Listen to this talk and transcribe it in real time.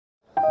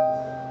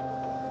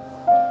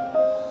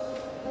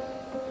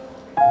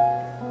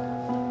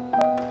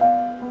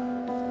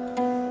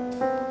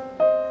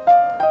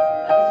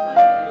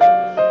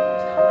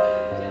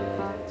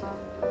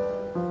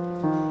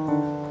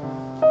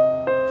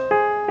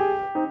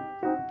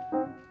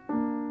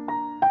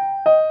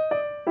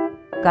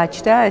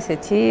გაჩნდა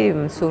ესეთი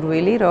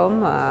სურვილი, რომ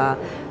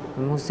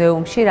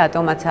მუზეუმში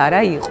რატომაც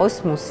არა იყოს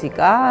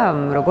მუსიკა,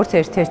 როგორც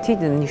ერთ-ერთი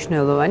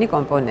მნიშვნელოვანი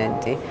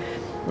კომპონენტი,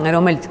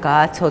 რომელიც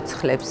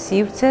გააცოცხლებს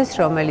სივრცეს,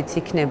 რომელიც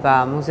იქნება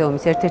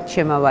მუზეუმის ერთ-ერთი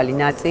შემავალი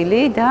ნაწილი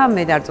და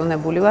მე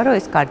დარწმუნებული ვარ, რომ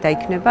ეს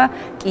გარდაიქმნება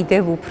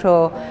კიდევ უფრო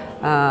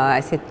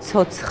ესეთ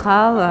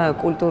ცოცხალ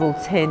კულტურულ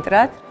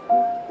ცენტრად.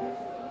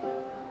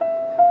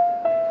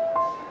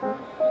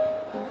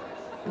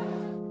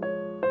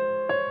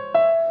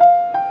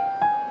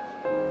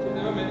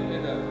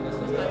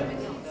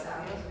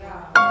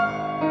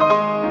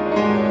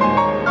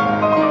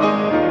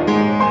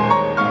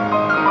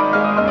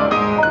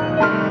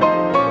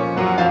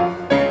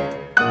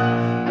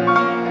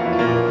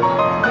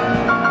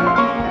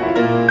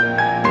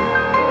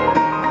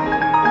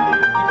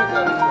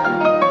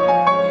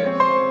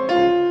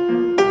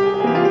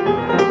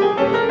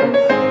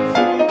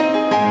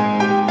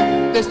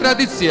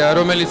 ტრადიცია,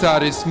 რომელიც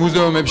არის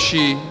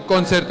მუზეუმებში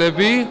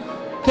კონცერტები,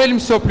 მთელი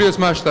მსოფლიოს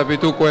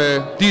მასშტაბით უკვე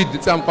დიდ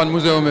წამყვან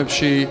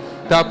მუზეუმებში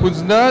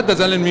დაფუძნდა და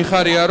ძალიან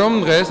მიხარია, რომ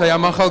დღეს აი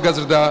ამ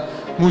ახალგაზრდა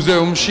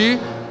მუზეუმში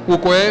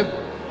უკვე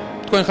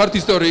თქვენ ხართ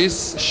ისტორიის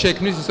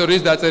შექმნის,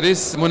 ისტორიის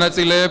დაწერის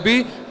მონაწილეები,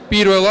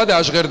 პირველად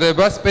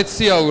აჟღერდება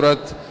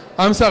სპეციალურად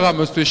ამ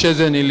საღამოსთვის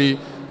შეძენილი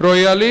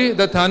როიალი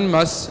და თან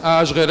მას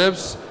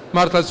აჟღერებს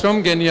მართლაც რომ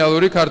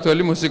გენიალური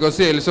ქართველი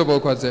მუსიკოსი ელისო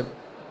ბოლქვაძე.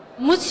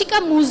 მუსიკა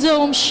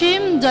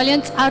მუზეუმში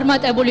ძალიან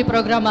წარმატებული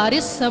პროგრამა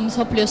არის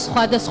მსოფლიოს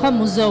სხვადასხვა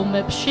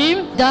მუზეუმებში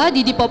და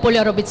დიდი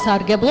პოპულარობით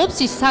სარგებლობს.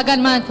 ის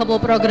საგანმანათლებლო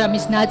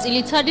პროგრამის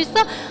ნაწილიც არის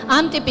და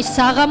ამ ტიპის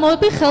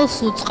საღამოები ხელს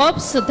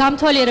უწყობს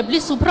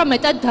დამთვალიერებლის უფრო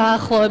მეტად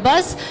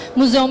დაახლოებას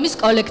მუზეუმის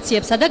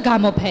კოლექციებსა და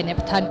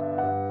გამოფენებთან.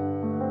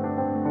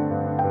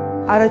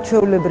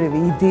 არაჩვეულებრივი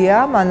იდეა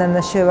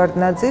მანანა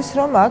შევარდნაძის,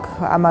 რომ აქ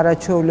ამ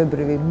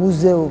არაჩვეულებრივი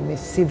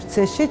მუზეუმის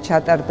სივრცეში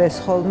ჩატარდეს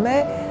ხოლმე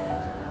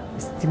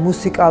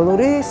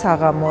მუსიკალური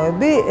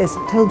საღამოები. ეს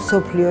მთელ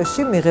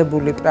მსოფლიოში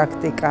მიღებული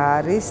პრაქტიკა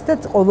არის და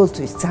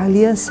ყოველთვის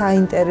ძალიან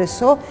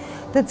საინტერესო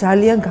და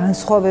ძალიან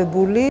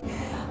განსხვავებული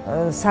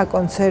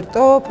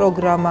საკონცერტო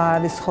პროგრამა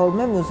არის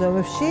ხოლმე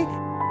მუზეუმებში.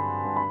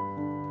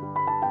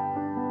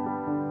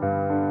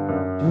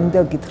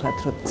 მინდა გითხრათ,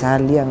 რომ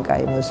ძალიან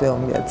კაი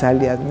მუზეუმია,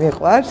 ძალიან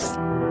მიყვარს.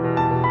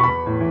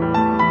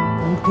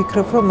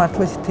 ვფიქრობ, რომ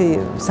მართლა ისეთი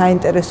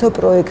საინტერესო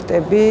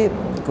პროექტები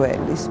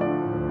გველის.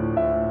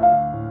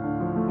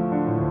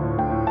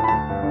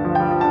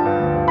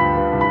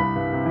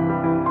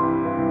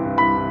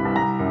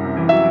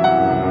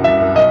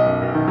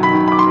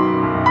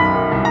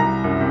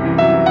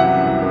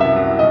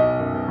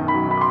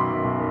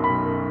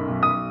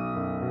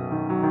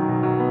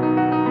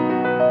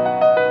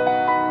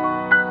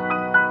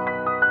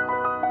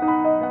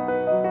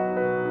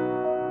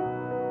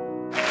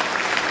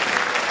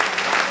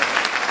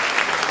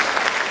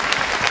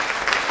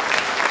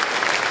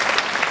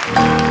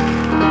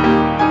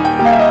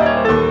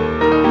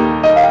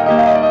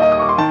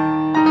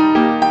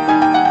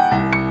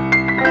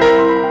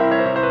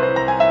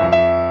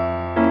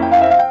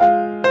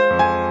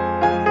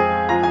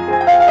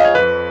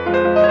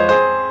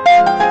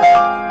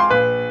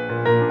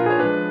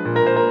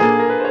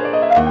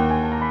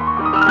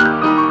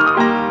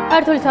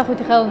 ქართული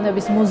სახვითი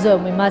ხელოვნების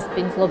მუზეუმი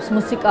მასპინძლობს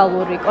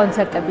მუსიკალური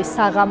კონცერტების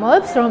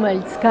საღამოებს,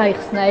 რომელიც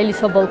გაიხსნა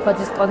ელისო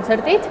ბოლქვაძის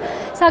კონცერტით.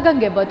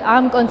 საგანგებოდ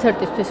ამ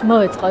კონცერტისთვის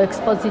მოეწყო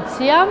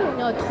ექსპოზიცია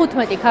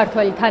 15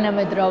 ქართველი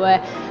თანამედროვე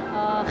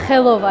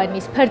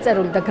ხელოვანის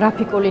ფერწერული და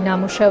გრაფიკული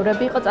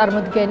ნამუშევრები იყო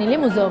წარმოდგენილი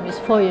მუზეუმის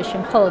ფოიეში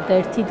მხოლოდ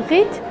ერთი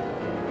დღით.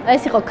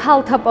 ეს იყო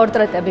ქალთა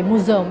პორტრეტები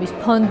მუზეუმის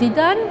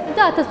ფონდიდან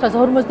და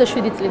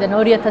 1957 წლიდან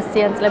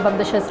 2000-იან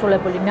წლებამდე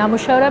შესრულებული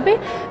ნამუშევრები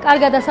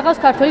კარგად ასახავს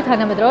ქართული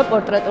თანამედროვე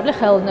პორტრეტული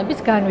ხელოვნების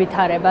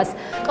განვითარებას.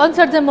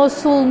 კონცერტზე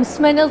მოსულ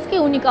მსმენელს კი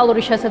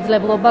უნიკალური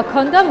შესაძლებლობა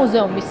ჰქონდა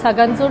მუზეუმის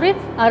საგანძური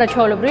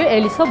არაჩვეულებრივი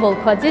ელისო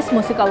ბოლქვაძის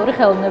მუსიკალური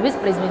ხელოვნების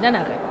პრიზმიდან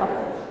აღება.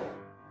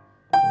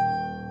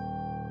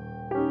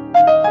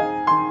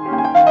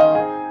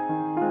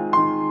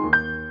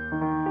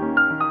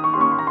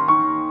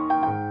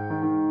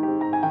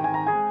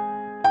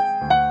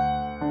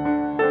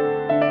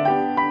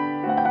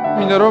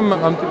 მინდა რომ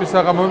ამ ტიპის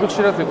საღამოები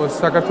ხშირად იყოს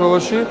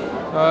საქართველოში,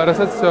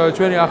 რასაც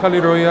ჩვენი ახალი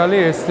როიალი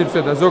ეს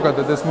სივრცე და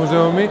ზოგადად ეს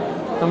მუზეუმი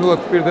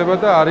ნამდვილად გვპირდება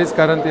და არის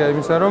გარანტია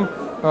იმისა, რომ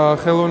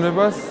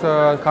ხელოვნებას,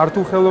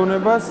 ქართულ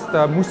ხელოვნებას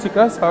და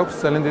მუსიკას აქვს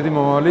ძალიან დიდი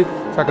მომავალი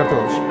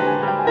საქართველოში.